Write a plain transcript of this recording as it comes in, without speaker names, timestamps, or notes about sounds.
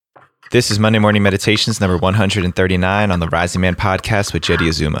This is Monday Morning Meditations number 139 on the Rising Man podcast with Jeddy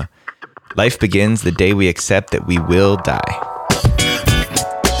Azuma. Life begins the day we accept that we will die.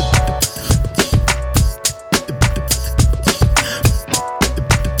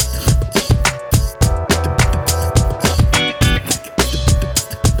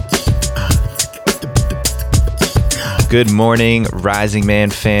 Good morning, Rising Man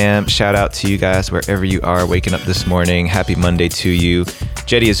fam. Shout out to you guys wherever you are waking up this morning. Happy Monday to you.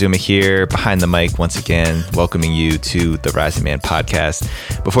 Jeddy Azuma here, behind the mic once again, welcoming you to the Rising Man podcast.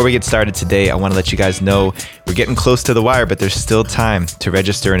 Before we get started today, I want to let you guys know we're getting close to the wire, but there's still time to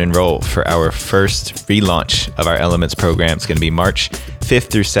register and enroll for our first relaunch of our Elements program. It's going to be March 5th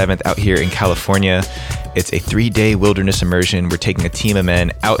through 7th out here in California. It's a 3-day wilderness immersion. We're taking a team of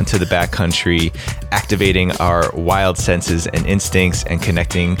men out into the backcountry, activating our wild senses and instincts and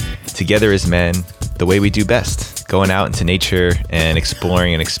connecting together as men the way we do best, going out into nature and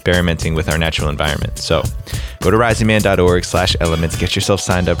exploring and experimenting with our natural environment. So go to risingman.org/elements, get yourself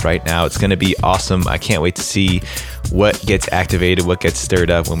signed up right now. It's going to be awesome. I can't wait to see what gets activated, what gets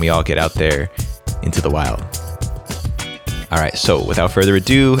stirred up when we all get out there into the wild. All right, so without further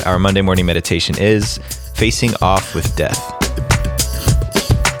ado, our Monday morning meditation is facing off with death.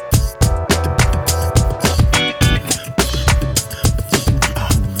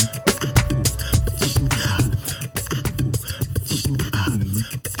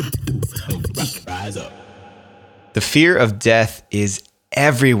 The fear of death is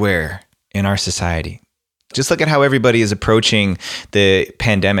everywhere in our society. Just look at how everybody is approaching the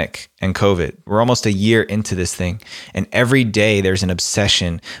pandemic and COVID. We're almost a year into this thing. And every day there's an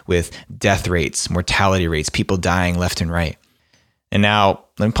obsession with death rates, mortality rates, people dying left and right. And now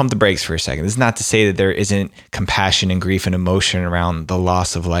let me pump the brakes for a second. This is not to say that there isn't compassion and grief and emotion around the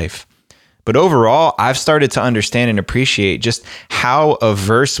loss of life. But overall, I've started to understand and appreciate just how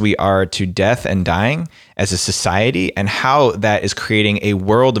averse we are to death and dying as a society and how that is creating a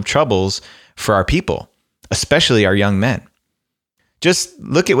world of troubles for our people, especially our young men. Just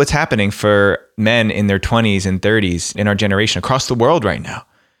look at what's happening for men in their 20s and 30s in our generation across the world right now.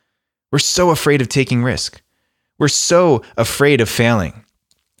 We're so afraid of taking risk. We're so afraid of failing.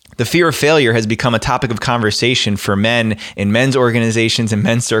 The fear of failure has become a topic of conversation for men in men's organizations and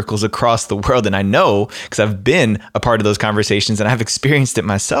men's circles across the world. And I know because I've been a part of those conversations and I've experienced it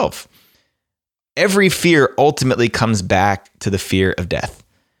myself. Every fear ultimately comes back to the fear of death.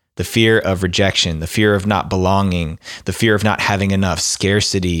 The fear of rejection, the fear of not belonging, the fear of not having enough,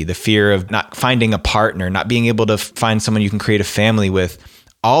 scarcity, the fear of not finding a partner, not being able to find someone you can create a family with.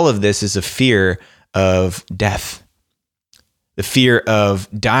 All of this is a fear of death. The fear of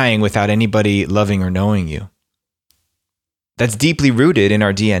dying without anybody loving or knowing you. That's deeply rooted in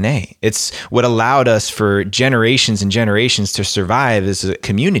our DNA. It's what allowed us for generations and generations to survive as a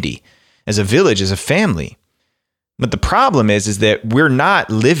community, as a village, as a family. But the problem is that we're not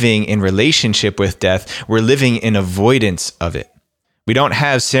living in relationship with death. We're living in avoidance of it. We don't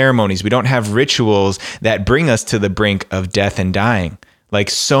have ceremonies. We don't have rituals that bring us to the brink of death and dying like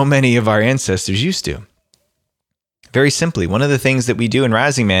so many of our ancestors used to. Very simply, one of the things that we do in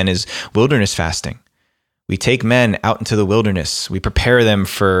Rising Man is wilderness fasting. We take men out into the wilderness. We prepare them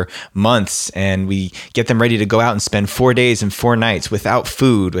for months and we get them ready to go out and spend 4 days and 4 nights without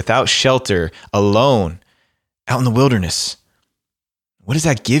food, without shelter, alone, out in the wilderness. What does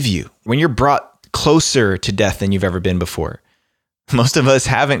that give you when you're brought closer to death than you've ever been before? Most of us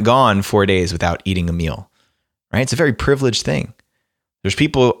haven't gone 4 days without eating a meal, right? It's a very privileged thing. There's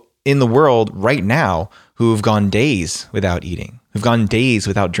people in the world right now who have gone days without eating, who've gone days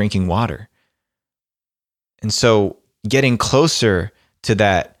without drinking water. And so getting closer to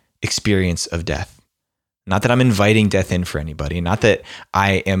that experience of death, not that I'm inviting death in for anybody, not that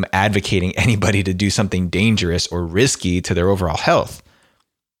I am advocating anybody to do something dangerous or risky to their overall health,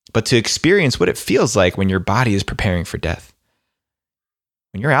 but to experience what it feels like when your body is preparing for death.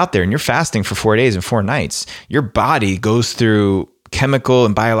 When you're out there and you're fasting for 4 days and 4 nights, your body goes through chemical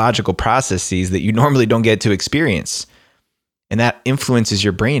and biological processes that you normally don't get to experience. And that influences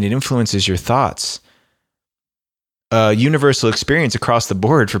your brain. It influences your thoughts. A universal experience across the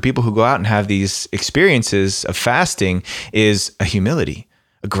board for people who go out and have these experiences of fasting is a humility,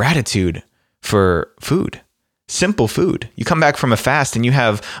 a gratitude for food, simple food. You come back from a fast and you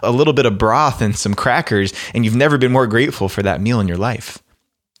have a little bit of broth and some crackers, and you've never been more grateful for that meal in your life.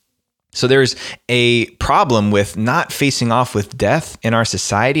 So there's a problem with not facing off with death in our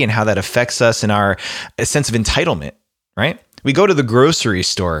society and how that affects us in our sense of entitlement, right? We go to the grocery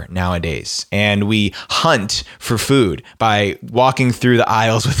store nowadays and we hunt for food by walking through the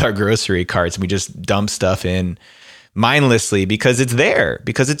aisles with our grocery carts. We just dump stuff in. mindlessly because it's there,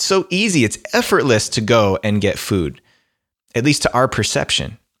 because it's so easy. It's effortless to go and get food, at least to our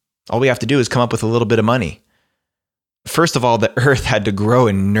perception. All we have to do is come up with a little bit of money. First of all, the earth had to grow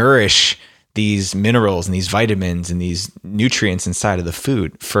and nourish these minerals and these vitamins and these nutrients inside of the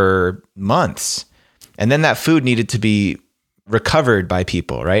food for months. And then that food needed to be recovered by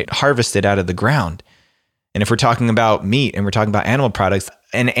people, right? Harvested out of the ground. And if we're talking about meat and we're talking about animal products,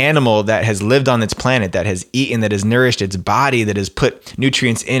 an animal that has lived on its planet, that has eaten, that has nourished its body, that has put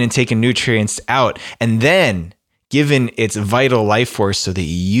nutrients in and taken nutrients out, and then given its vital life force so that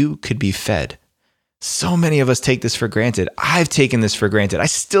you could be fed. So many of us take this for granted. I've taken this for granted. I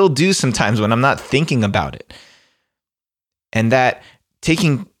still do sometimes when I'm not thinking about it. And that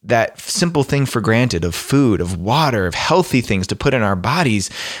taking that simple thing for granted of food, of water, of healthy things to put in our bodies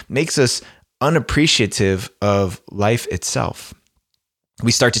makes us unappreciative of life itself.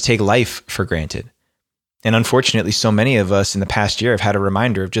 We start to take life for granted. And unfortunately, so many of us in the past year have had a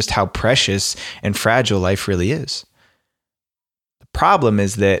reminder of just how precious and fragile life really is. The problem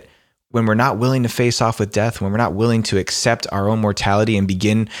is that when we're not willing to face off with death, when we're not willing to accept our own mortality and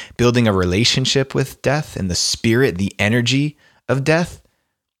begin building a relationship with death and the spirit, the energy of death,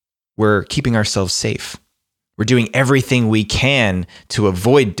 we're keeping ourselves safe. We're doing everything we can to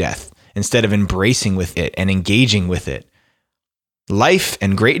avoid death instead of embracing with it and engaging with it. Life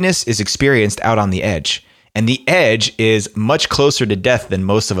and greatness is experienced out on the edge, and the edge is much closer to death than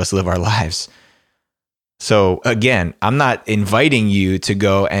most of us live our lives. So again, I'm not inviting you to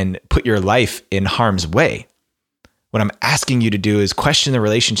go and put your life in harm's way. What I'm asking you to do is question the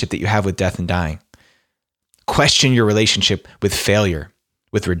relationship that you have with death and dying. Question your relationship with failure,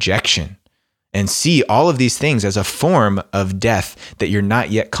 with rejection, and see all of these things as a form of death that you're not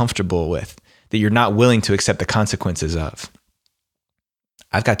yet comfortable with, that you're not willing to accept the consequences of.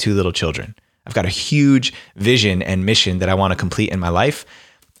 I've got 2 little children. I've got a huge vision and mission that I want to complete in my life.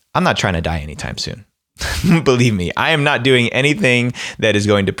 I'm not trying to die anytime soon. Believe me, I am not doing anything that is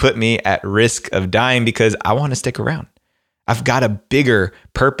going to put me at risk of dying because I want to stick around. I've got a bigger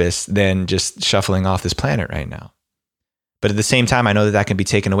purpose than just shuffling off this planet right now. But at the same time, I know that can be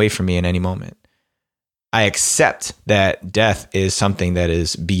taken away from me in any moment. I accept that death is something that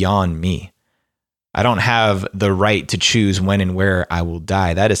is beyond me. I don't have the right to choose when and where I will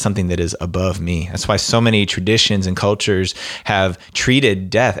die. That is something that is above me. That's why so many traditions and cultures have treated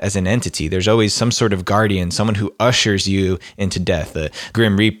death as an entity. There's always some sort of guardian, someone who ushers you into death, the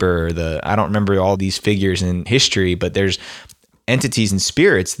Grim Reaper, I don't remember all these figures in history, but there's entities and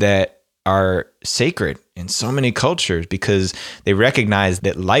spirits that are sacred in so many cultures because they recognize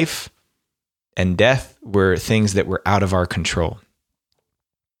that life and death were things that were out of our control.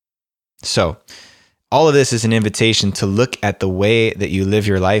 So, all of this is an invitation to look at the way that you live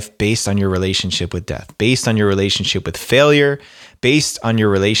your life based on your relationship with death, based on your relationship with failure, based on your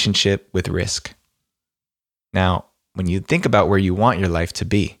relationship with risk. Now, when you think about where you want your life to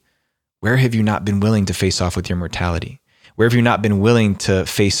be, where have you not been willing to face off with your mortality? Where have you not been willing to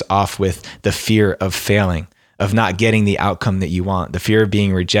face off with the fear of failing, of not getting the outcome that you want, the fear of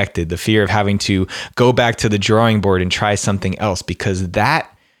being rejected, the fear of having to go back to the drawing board and try something else, because that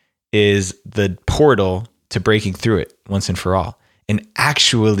is the portal to breaking through it once and for all and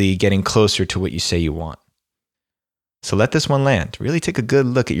actually getting closer to what you say you want. So let this one land. Really take a good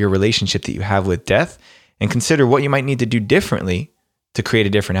look at your relationship that you have with death and consider what you might need to do differently to create a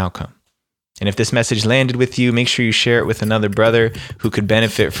different outcome. And if this message landed with you, make sure you share it with another brother who could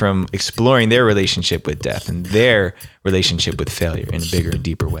benefit from exploring their relationship with death and their relationship with failure in a bigger and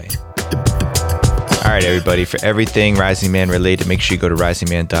deeper way. All right, everybody, for everything Rising Man related, make sure you go to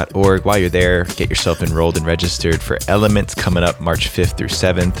risingman.org. While you're there, get yourself enrolled and registered for Elements coming up March 5th through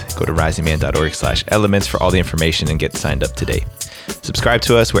 7th. Go to risingman.org/elements for all the information and get signed up today. Subscribe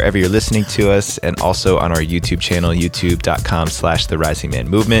to us wherever you're listening to us and also on our YouTube channel, youtube.com/The Rising Man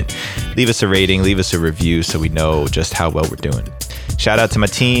Movement. Leave us a rating, leave us a review so we know just how well we're doing. Shout out to my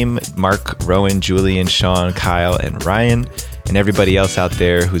team, Mark, Rowan, Julian, Sean, Kyle, and Ryan, and everybody else out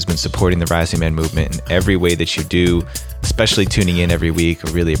there who's been supporting the Rising Man Movement in every way that you do, especially tuning in every week.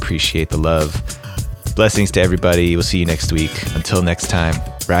 I really appreciate the love. Blessings to everybody. We'll see you next week. Until next time,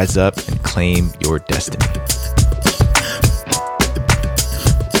 rise up and claim your destiny.